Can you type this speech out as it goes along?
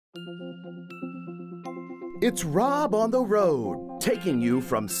It's Rob on the road, taking you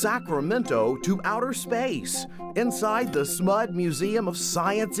from Sacramento to outer space, inside the SMUD Museum of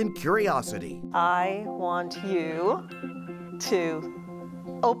Science and Curiosity. I want you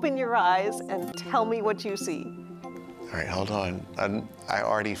to open your eyes and tell me what you see. All right, hold on. I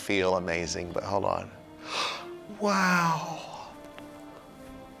already feel amazing, but hold on. Wow.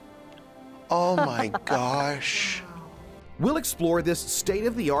 Oh my gosh. We'll explore this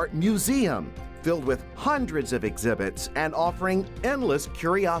state-of-the-art museum filled with hundreds of exhibits and offering endless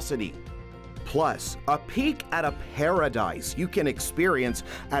curiosity. Plus, a peek at a paradise you can experience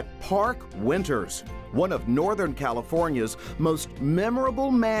at Park Winters, one of Northern California's most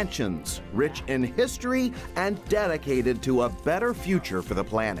memorable mansions, rich in history and dedicated to a better future for the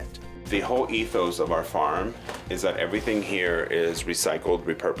planet. The whole ethos of our farm is that everything here is recycled,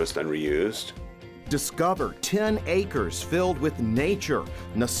 repurposed, and reused. Discover 10 acres filled with nature,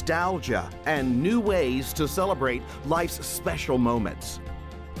 nostalgia, and new ways to celebrate life's special moments.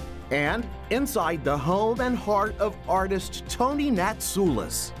 And inside the home and heart of artist Tony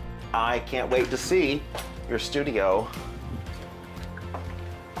Natsoulas. I can't wait to see your studio.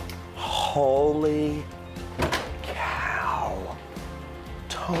 Holy cow.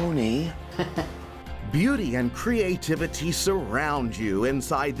 Tony. Beauty and creativity surround you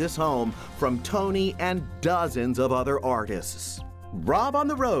inside this home from Tony and dozens of other artists. Rob on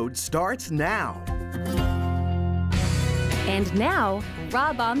the Road starts now. And now,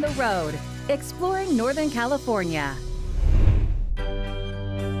 Rob on the Road, exploring Northern California.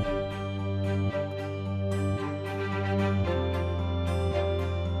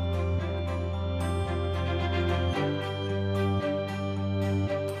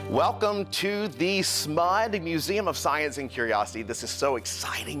 Welcome to the SMUD Museum of Science and Curiosity. This is so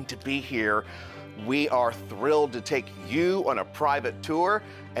exciting to be here. We are thrilled to take you on a private tour.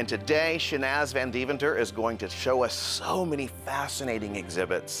 And today, Shanaz Van Deventer is going to show us so many fascinating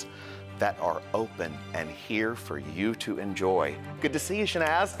exhibits that are open and here for you to enjoy. Good to see you,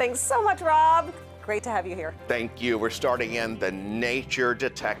 Shanaz. Thanks so much, Rob. Great to have you here. Thank you. We're starting in the Nature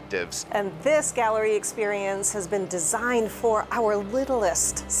Detectives. And this gallery experience has been designed for our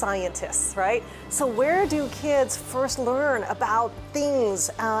littlest scientists, right? So where do kids first learn about things?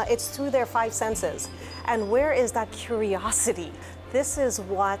 It's through their five senses. And where is that curiosity? This is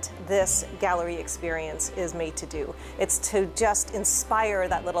what this gallery experience is made to do. It's to just inspire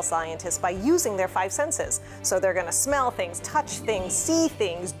that little scientist by using their five senses. So they're gonna smell things, touch things, see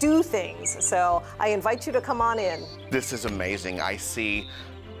things, do things. So I invite you to come on in. This is amazing. I see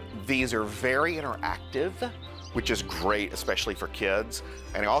these are very interactive, which is great, especially for kids.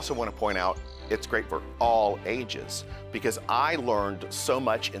 And I also want to point out, it's great for all ages, because I learned so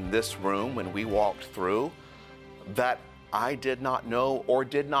much in this room when we walked through that I did not know or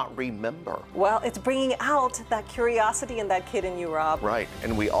did not remember. Well, it's bringing out that curiosity in that kid in you, Rob. Right,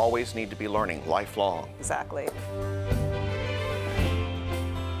 and we always need to be learning lifelong. Exactly.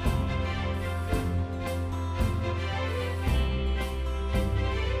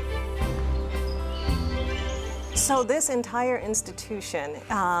 So this entire institution,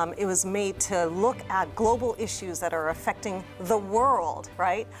 it was made to look at global issues that are affecting the world,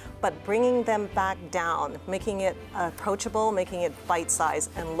 right? But bringing them back down, making it approachable, making it bite-sized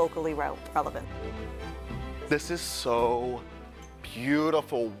and locally relevant. This is so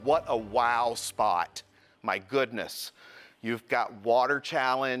beautiful. What a wow spot. My goodness. You've got water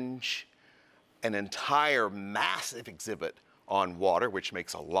challenge, an entire massive exhibit on water, which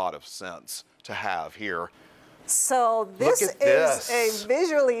makes a lot of sense to have here. So this is a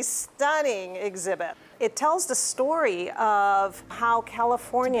visually stunning exhibit. It tells the story of how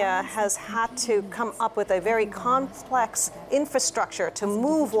California has had to come up with a very complex infrastructure to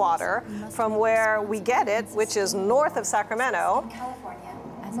move water from where we get it, which is north of Sacramento,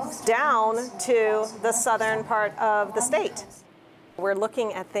 down to the southern part of the state. We're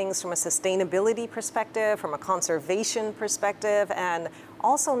looking at things from a sustainability perspective, from a conservation perspective, and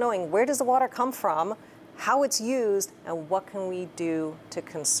also knowing where does the water come from, how it's used, and what can we do to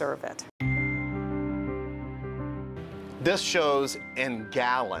conserve it. This shows in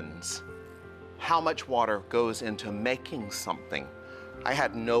gallons how much water goes into making something. I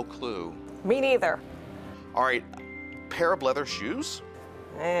had no clue. Me neither. All right, pair of leather shoes?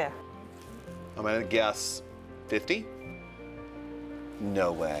 Yeah. I'm gonna guess 50?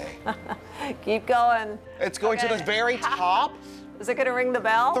 No way. Keep going. It's going to the very top. Is it gonna ring the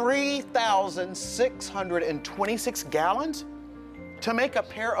bell? 3,626 gallons to make a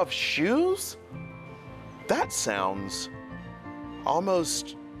pair of shoes? That sounds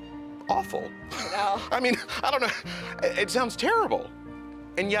almost awful. No. I mean, I don't know, it sounds terrible.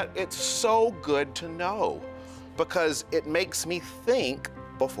 And yet it's so good to know because it makes me think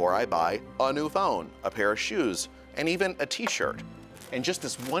before I buy a new phone, a pair of shoes, and even a t-shirt. And just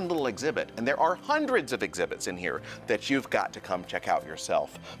this one little exhibit, and there are hundreds of exhibits in here that you've got to come check out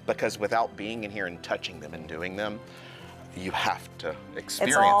yourself, because without being in here and touching them and doing them, you have to experience it.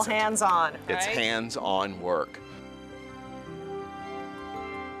 It's all hands-on, right? It's hands-on work.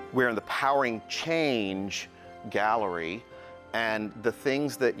 We're in the Powering Change gallery, and the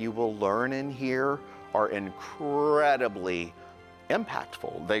things that you will learn in here are incredibly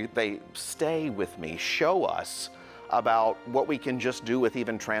impactful. They stay with me, show us about what we can just do with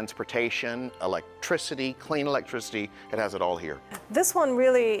even transportation, electricity, clean electricity. It has it all here. This one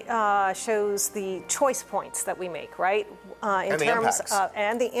really shows the choice points that we make, right? And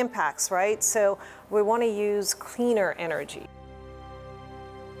the impacts, right? So we want to use cleaner energy.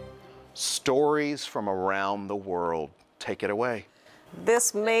 Stories from around the world. Take it away.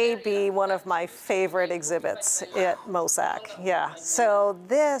 This may be one of my favorite exhibits at MOSAC, yeah. So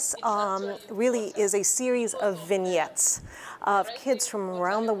this really is a series of vignettes of kids from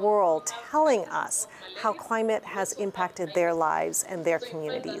around the world telling us how climate has impacted their lives and their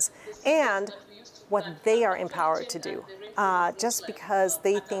communities, and what they are empowered to do, just because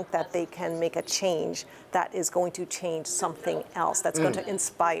they think that they can make a change that is going to change something else, that's going to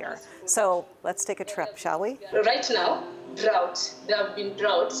inspire. So let's take a trip, shall we? Right now, drought. There have been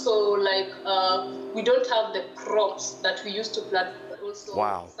droughts, so like we don't have the crops that we used to plant. Also,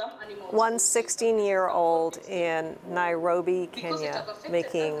 wow. Some animals. One 16-year-old in Nairobi, Kenya,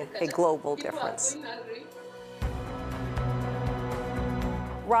 making a global difference.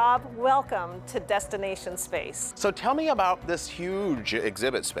 Rob, welcome to Destination Space. So tell me about this huge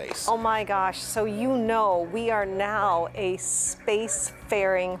exhibit space. Oh my gosh, so you know we are now a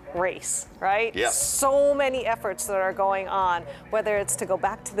spacefaring race, right? Yes. So many efforts that are going on, whether it's to go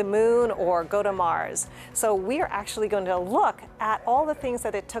back to the moon or go to Mars. So we are actually going to look at all the things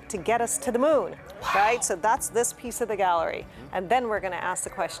that it took to get us to the moon, right? So that's this piece of the gallery. And then we're going to ask the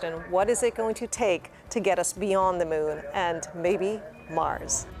question, what is it going to take to get us beyond the moon and maybe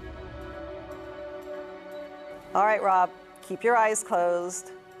Mars? All right, Rob, keep your eyes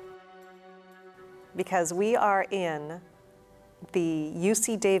closed, because we are in the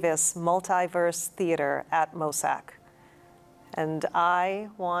UC Davis Multiverse Theater at MOSAC. And I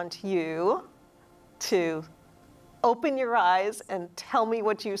want you to open your eyes and tell me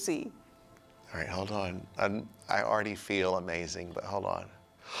what you see. All right, hold on. I already feel amazing, but hold on.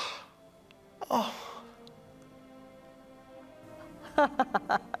 Oh.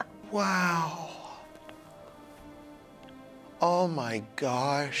 Wow. Oh my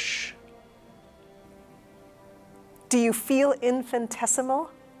gosh. Do you feel infinitesimal?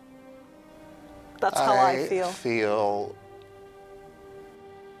 That's how I feel. I feel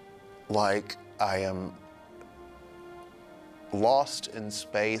like I am lost in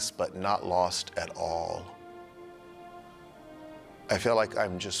space, but not lost at all. I feel like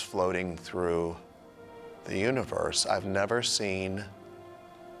I'm just floating through the universe. I've never seen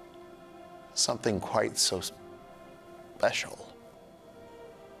something quite so special.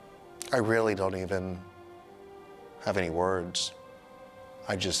 I really don't even have any words.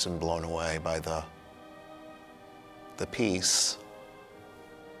 I just am blown away by the peace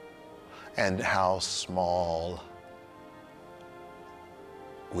and how small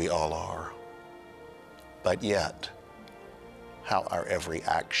we all are, but yet how our every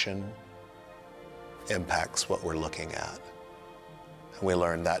action impacts what we're looking at. And we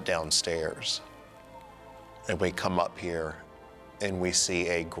learn that downstairs. And we come up here and we see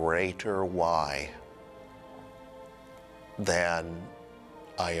a greater why than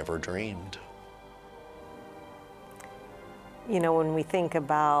I ever dreamed. You know, when we think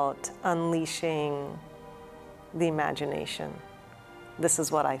about unleashing the imagination, this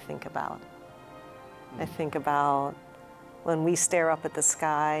is what I think about. I think about when we stare up at the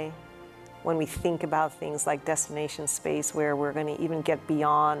sky, when we think about things like Destination Space, where we're going to even get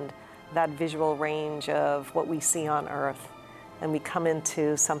beyond that visual range of what we see on Earth, and we come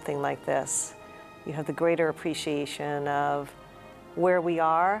into something like this, you have the greater appreciation of where we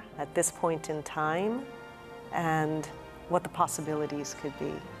are at this point in time and what the possibilities could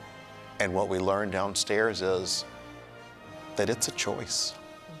be. And what we learn downstairs is that it's a choice.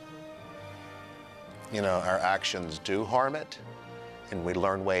 You know, our actions do harm it, and we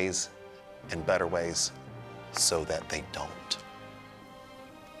learn ways and better ways so that they don't.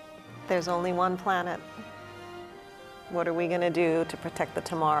 There's only one planet. What are we going to do to protect the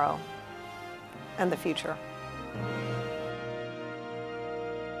tomorrow and the future?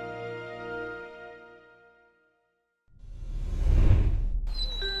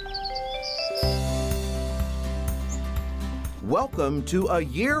 Welcome to a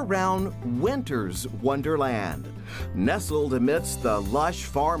year-round winter's wonderland. Nestled amidst the lush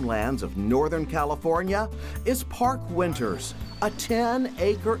farmlands of Northern California is Park Winters, a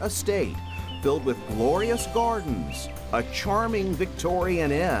 10-acre estate filled with glorious gardens, a charming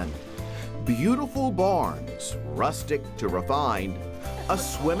Victorian inn, beautiful barns, rustic to refined, a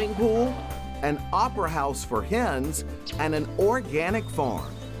swimming pool, an opera house for hens, and an organic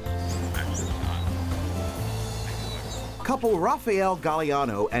farm. Couple Rafael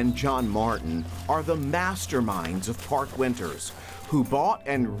Galliano and John Martin are the masterminds of Park Winters, who bought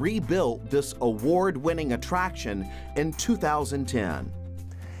and rebuilt this award-winning attraction in 2010.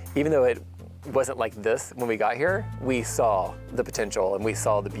 Even though it wasn't like this when we got here, we saw the potential and we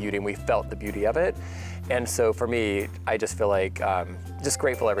saw the beauty and we felt the beauty of it. And so for me, I just feel like just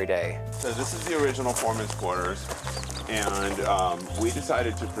grateful every day. So this is the original foreman's quarters, and we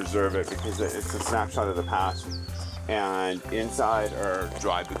decided to preserve it because it's a snapshot of the past. And inside are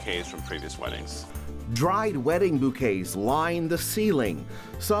dry bouquets from previous weddings. Dried wedding bouquets line the ceiling,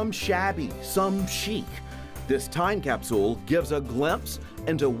 some shabby, some chic. This time capsule gives a glimpse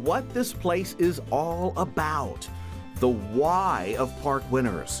into what this place is all about, the why of Park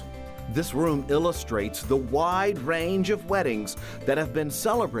Winters. This room illustrates the wide range of weddings that have been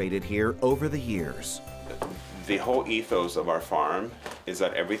celebrated here over the years. The whole ethos of our farm is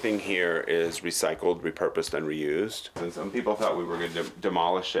that everything here is recycled, repurposed, and reused. And some people thought we were going to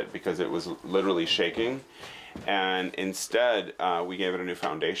demolish it because it was literally shaking. And instead, we gave it a new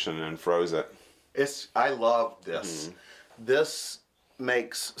foundation and froze it. I love this. This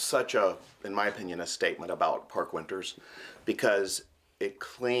makes such a, in my opinion, a statement about Park Winters because it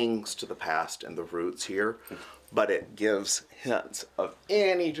clings to the past and the roots here, but it gives hints of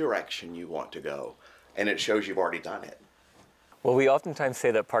any direction you want to go. And it shows you've already done it. Well, we oftentimes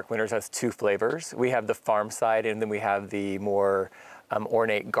say that Park Winters has two flavors. We have the farm side, and then we have the more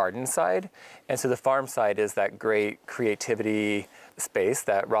ornate garden side. And so the farm side is that great creativity space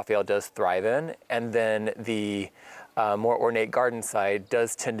that Raphael does thrive in. And then the more ornate garden side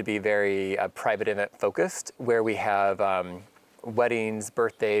does tend to be very private event focused, where we have weddings,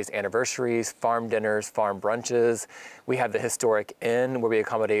 birthdays, anniversaries, farm dinners, farm brunches. We have the historic inn where we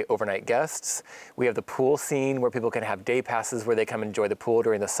accommodate overnight guests. We have the pool scene where people can have day passes where they come enjoy the pool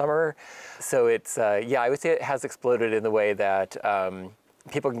during the summer. So it's, yeah, I would say it has exploded in the way that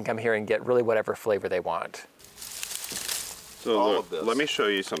people can come here and get really whatever flavor they want. So let me show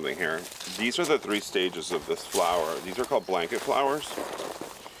you something here. These are the 3 stages of this flower. These are called blanket flowers.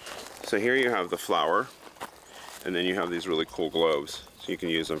 So here you have the flower. And then you have these really cool globes. So you can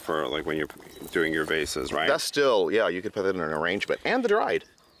use them for like when you're doing your vases, right? That's still, yeah, you could put that in an arrangement. And the dried.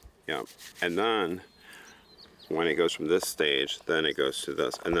 Yeah. And then when it goes from this stage, then it goes to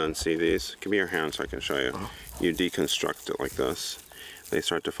this. And then see these? Give me your hand so I can show you. You deconstruct it like this. They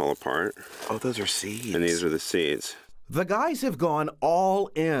start to fall apart. Oh, those are seeds. And these are the seeds. The guys have gone all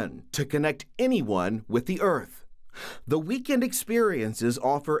in to connect anyone with the earth. The weekend experiences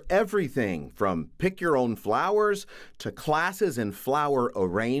offer everything from pick your own flowers to classes in flower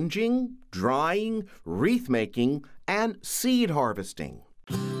arranging, drying, wreath making, and seed harvesting.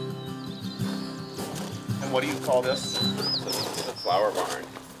 And what do you call this? This is a flower barn.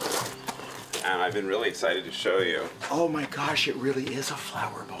 And I've been really excited to show you. Oh my gosh, it really is a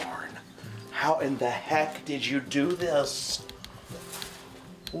flower barn. How in the heck did you do this?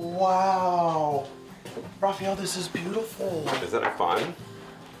 Wow. Raphael, this is beautiful. Isn't it fun?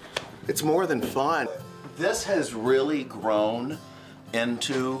 It's more than fun. This has really grown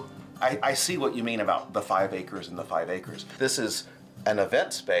into, I see what you mean about the 5 acres and the 5 acres. This is an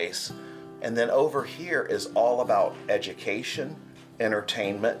event space, and then over here is all about education,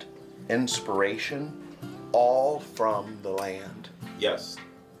 entertainment, inspiration, all from the land. Yes.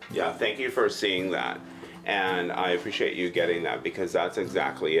 Yeah, thank you for seeing that. And I appreciate you getting that because that's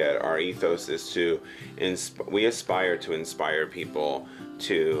exactly it. Our ethos is to, we aspire to inspire people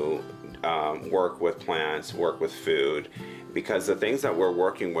to work with plants, work with food, because the things that we're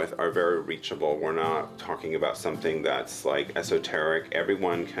working with are very reachable. We're not talking about something that's like esoteric.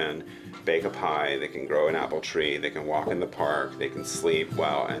 Everyone can bake a pie, they can grow an apple tree, they can walk in the park, they can sleep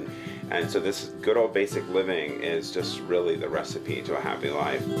well. And so this good old basic living is just really the recipe to a happy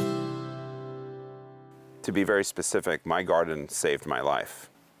life. To be very specific, my garden saved my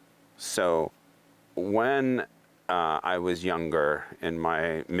life. So when I was younger, in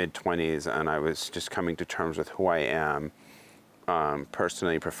my mid-20s, and I was just coming to terms with who I am,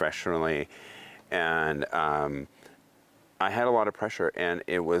 personally, professionally, and I had a lot of pressure, and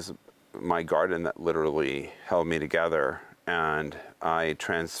it was my garden that literally held me together. and I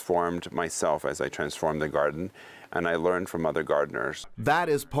transformed myself as I transformed the garden, and I learned from other gardeners. That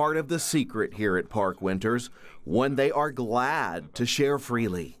is part of the secret here at Park Winters, when they are glad to share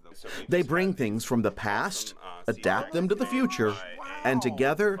freely. They bring things from the past, adapt them to the future, and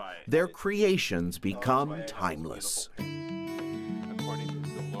together their creations become timeless.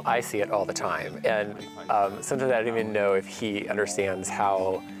 I see it all the time, and sometimes I don't even know if he understands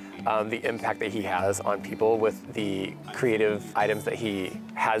how the impact that he has on people with the creative items that he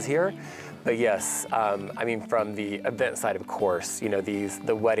has here. But yes, I mean, from the event side, of course, you know,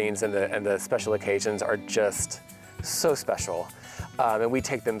 the weddings and the special occasions are just so special, and we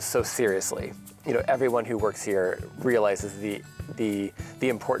take them so seriously. You know, everyone who works here realizes the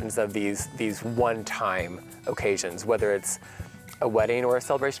importance of these one-time occasions, whether it's a wedding or a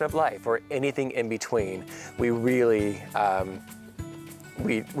celebration of life or anything in between. We really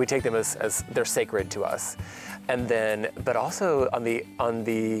we take them as they're sacred to us. And then, but also on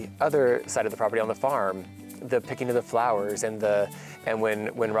the other side of the property, on the farm, the picking of the flowers and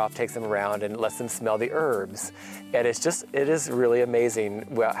when Ralph takes them around and lets them smell the herbs, and it is really amazing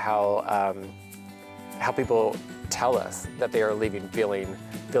how people tell us that they are leaving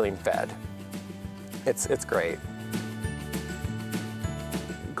feeling fed. It's great.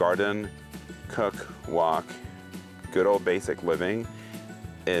 Garden, cook, walk, good old basic living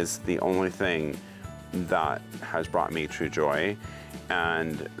is the only thing that has brought me true joy.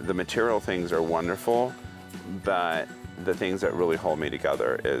 And the material things are wonderful, but the things that really hold me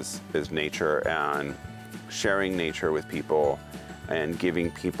together is nature, and sharing nature with people and giving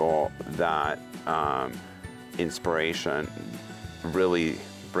people that inspiration really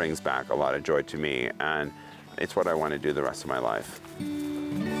brings back a lot of joy to me, and it's what I want to do the rest of my life.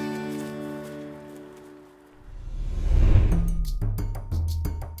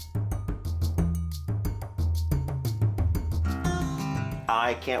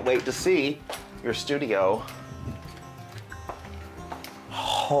 I can't wait to see your studio.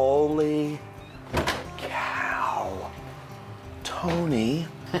 Holy cow. Tony.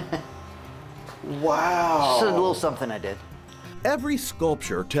 Wow. Just a little something I did. Every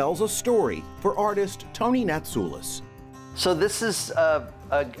sculpture tells a story for artist Tony Natsoulas. So this is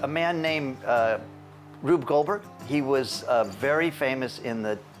a man named Rube Goldberg. He was very famous in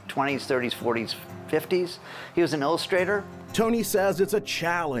the 20s, 30s, 40s, 50s. He was an illustrator. Tony says it's a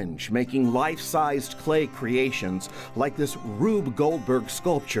challenge making life-sized clay creations like this Rube Goldberg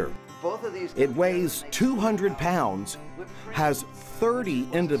sculpture. Both of these. It weighs 200 pounds, has 30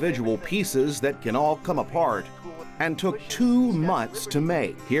 individual pieces that can all come apart, and took 2 months to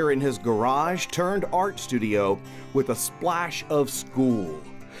make here in his garage turned art studio with a splash of school.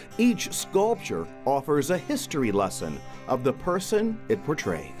 Each sculpture offers a history lesson of the person it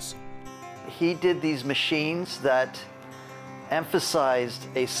portrays. He did these machines that emphasized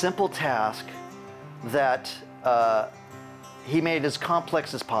a simple task that he made as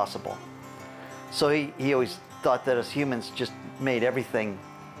complex as possible. So he always thought that as humans just made everything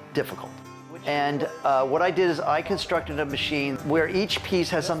difficult. And what I did is I constructed a machine where each piece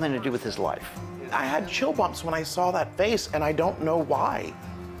has something to do with his life. I had chill bumps when I saw that face, and I don't know why.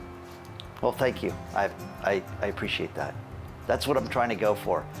 Well, thank you. I appreciate that. That's what I'm trying to go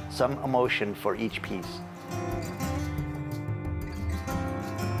for, some emotion for each piece.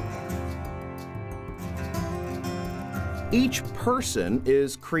 Each person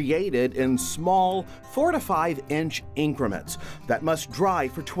is created in small 4 to 5 inch increments that must dry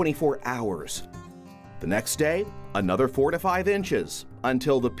for 24 hours. The next day, another 4 to 5 inches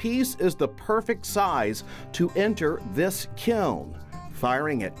until the piece is the perfect size to enter this kiln,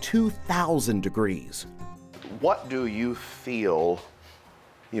 firing at 2,000 degrees. What do you feel?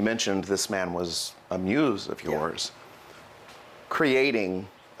 You mentioned this man was a muse of yours. Yeah. Creating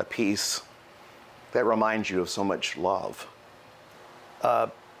a piece that reminds you of so much love.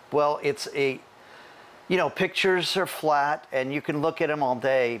 Well, it's pictures are flat and you can look at them all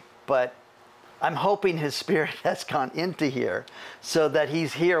day, but I'm hoping his spirit has gone into here so that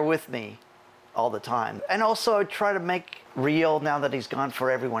he's here with me all the time. And also I try to make real, now that he's gone, for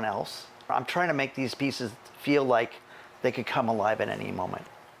everyone else. I'm trying to make these pieces feel like they could come alive at any moment.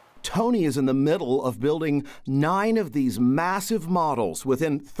 Tony is in the middle of building 9 of these massive models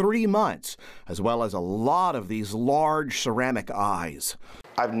within 3 months, as well as a lot of these large ceramic eyes.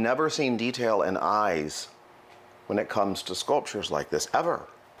 I've never seen detail in eyes when it comes to sculptures like this, ever.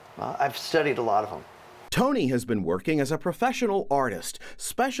 I've studied a lot of them. Tony has been working as a professional artist,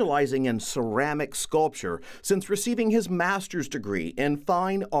 specializing in ceramic sculpture since receiving his master's degree in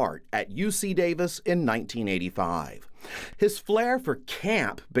fine art at UC Davis in 1985. His flair for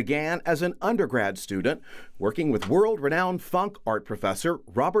camp began as an undergrad student, working with world-renowned funk art professor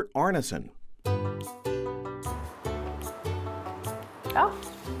Robert Arneson. Oh,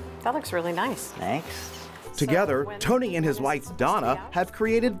 that looks really nice. Thanks. Together, Tony and his wife Donna have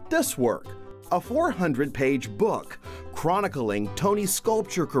created this work, a 400-page book chronicling Tony's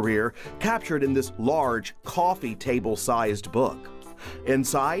sculpture career captured in this large coffee table-sized book.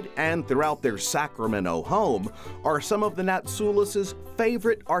 Inside and throughout their Sacramento home are some of the Natsoulas'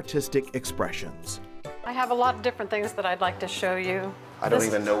 favorite artistic expressions. I have a lot of different things that I'd like to show you. I don't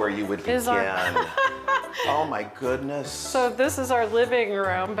even know where you would begin. Oh my goodness. So this is our living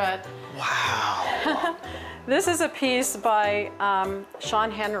room, but wow. This is a piece by Sean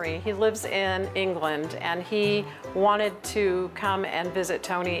Henry. He lives in England, and he wanted to come and visit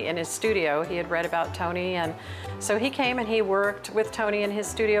Tony in his studio. He had read about Tony, and so he came and he worked with Tony in his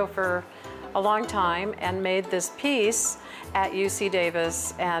studio for a long time and made this piece at UC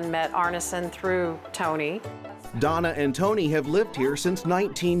Davis and met Arneson through Tony. Donna and Tony have lived here since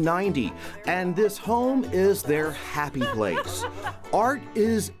 1990, and this home is their happy place. Art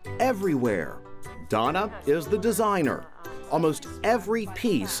is everywhere. Donna is the designer. Almost every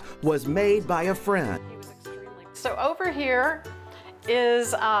piece was made by a friend. So over here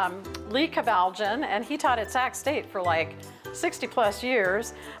is Lee Cabaljan, and he taught at Sac State for like 60+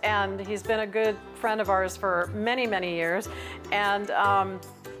 years, and he's been a good friend of ours for many, many years. And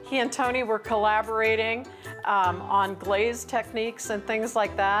he and Tony were collaborating on glaze techniques and things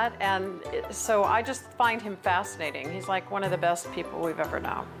like that, and so I just find him fascinating. He's like one of the best people we've ever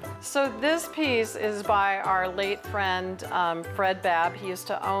known. So this piece is by our late friend Fred Babb. He used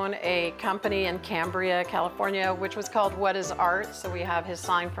to own a company in Cambria, California, which was called What is Art, so we have his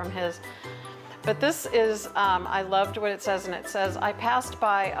sign from his. But this is, I loved what it says, and it says, "I passed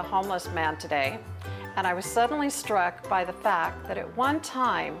by a homeless man today, and I was suddenly struck by the fact that at one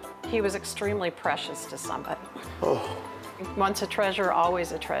time he was extremely precious to somebody." Oh. Once a treasure,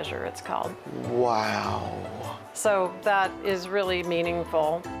 always a treasure, it's called. Wow. So that is really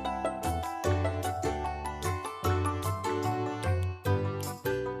meaningful.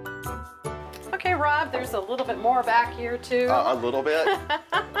 Okay, Rob, there's a little bit more back here too. A little bit?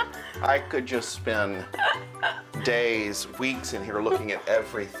 I could just spend days, weeks in here looking at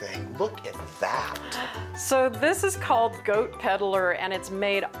everything. Look at that. So this is called Goat Peddler, and it's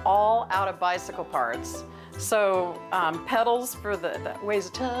made all out of bicycle parts. So pedals for that weighs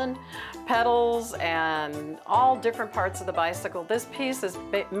a ton, pedals and all different parts of the bicycle. This piece is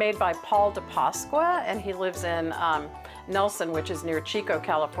made by Paul De Pasqua, and he lives in Nelson, which is near Chico,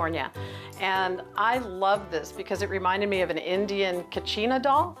 California. And I love this because it reminded me of an Indian Kachina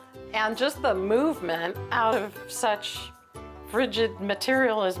doll, and just the movement out of such frigid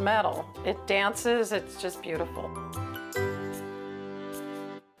material as metal. It dances, it's just beautiful.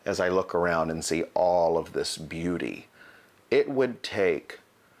 As I look around and see all of this beauty, it would take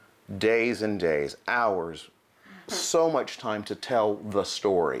days and days, hours, so much time to tell the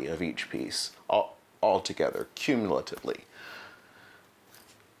story of each piece all together, cumulatively.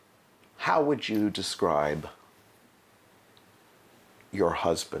 How would you describe your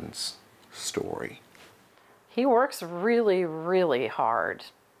husband's story? He works really, really hard.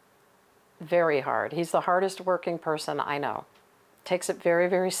 Very hard. He's the hardest working person I know. Takes it very,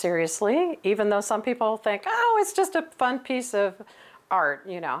 very seriously, even though some people think, oh, it's just a fun piece of art.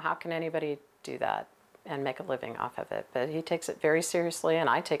 You know, how can anybody do that and make a living off of it? But he takes it very seriously, and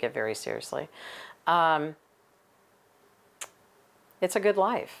I take it very seriously. It's a good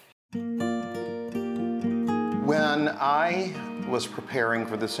life. When I was preparing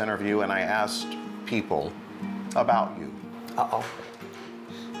for this interview and I asked people about you,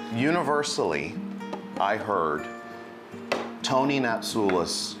 universally, I heard Tony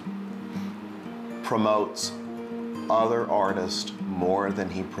Natsoulas promotes other artists more than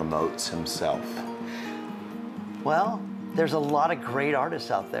he promotes himself. Well, there's a lot of great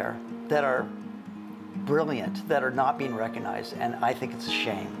artists out there that are brilliant, that are not being recognized, and I think it's a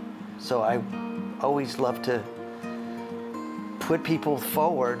shame. So I always love to put people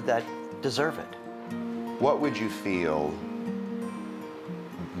forward that deserve it. What would you feel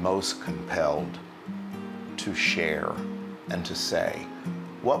most compelled to share and to say?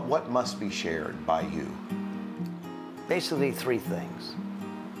 What must be shared by you? Basically 3 things.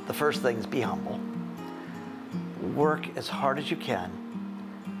 The first thing is be humble. Work as hard as you can,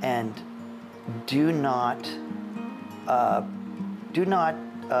 and do not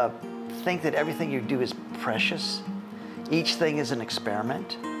think that everything you do is precious. Each thing is an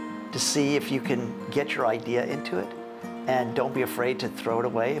experiment to see if you can get your idea into it, and don't be afraid to throw it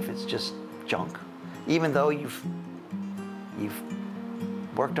away if it's just junk, even though you've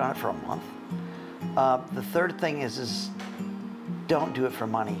worked on it for a month. The third thing is don't do it for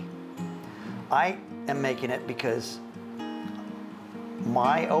money. I am making it because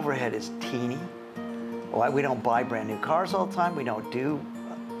my overhead is teeny. We don't buy brand new cars all the time. We don't do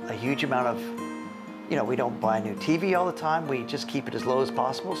a huge amount of, we don't buy a new TV all the time. We just keep it as low as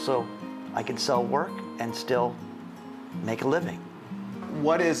possible so I can sell work and still make a living.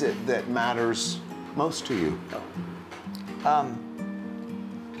 What is it that matters most to you?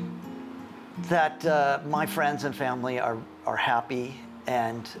 That my friends and family are happy,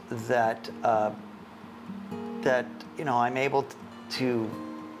 and that I'm able to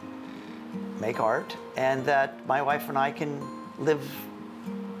make art, and that my wife and I can live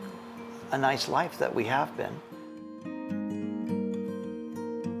a nice life that we have been.